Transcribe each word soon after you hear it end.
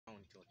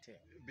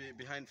Hotel.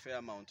 Behind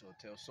Fairmount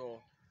Hotel.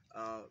 So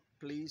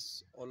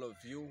please, all of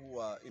you who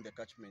are in the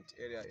catchment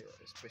area,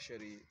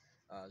 especially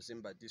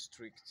Zimba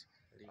district,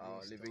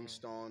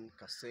 Livingstone,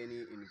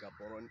 Kaseni in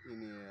Gaborone,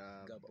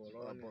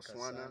 in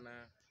Botswana,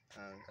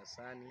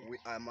 Kasani.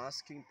 I'm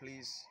asking,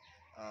 please,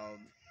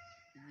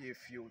 if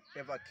you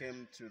ever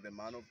came to the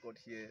man of God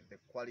here, the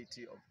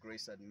quality of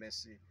grace and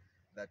mercy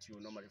that you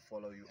normally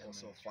follow, you Amen.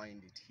 also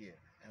find it here.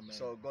 Amen.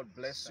 So God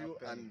bless you,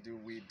 Amen.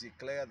 and we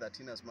declare that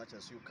in as much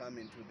as you come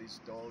into these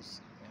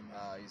doors,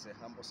 he's a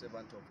humble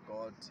servant of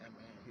God.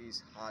 Amen.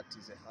 His heart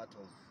is a heart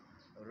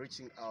of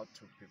reaching out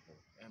to people.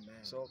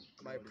 Amen. So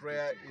my Glory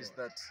prayer be to is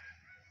God. that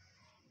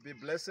be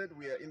blessed.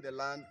 We are in the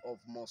land of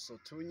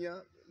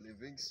Mosotunya,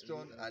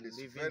 Livingstone, and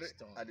it's very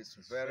hot.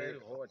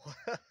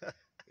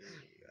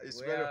 It's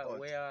very hot.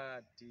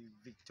 Where the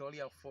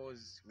Victoria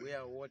Falls,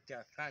 where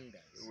water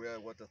thunders. Where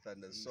water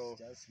thunders. It's so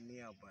just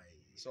nearby.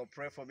 So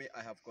pray for me.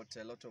 I have got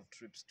a lot of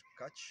trips to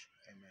catch.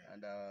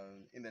 Amen.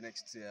 And in the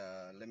next,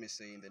 let me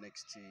say, in the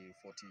next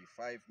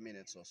 45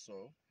 minutes or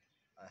so,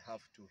 I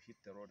have to hit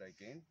the road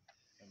again.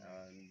 Amen.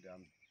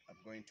 And I'm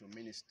going to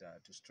minister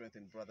to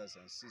strengthen brothers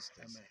and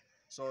sisters. Amen.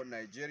 So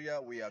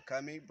Nigeria, we are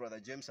coming. Brother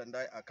James and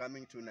I are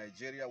coming to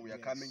Nigeria. We are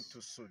coming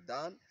to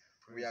Sudan.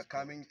 We are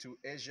coming to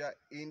Asia,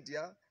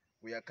 India.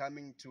 We are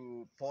coming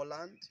to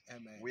Poland.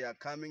 Amen. We are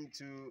coming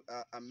to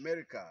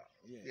America.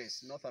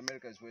 Yes, North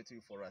America is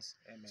waiting for us.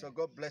 Amen. So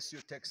God bless you,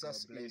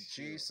 Texas, God bless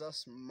in you.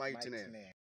 Jesus' mighty name.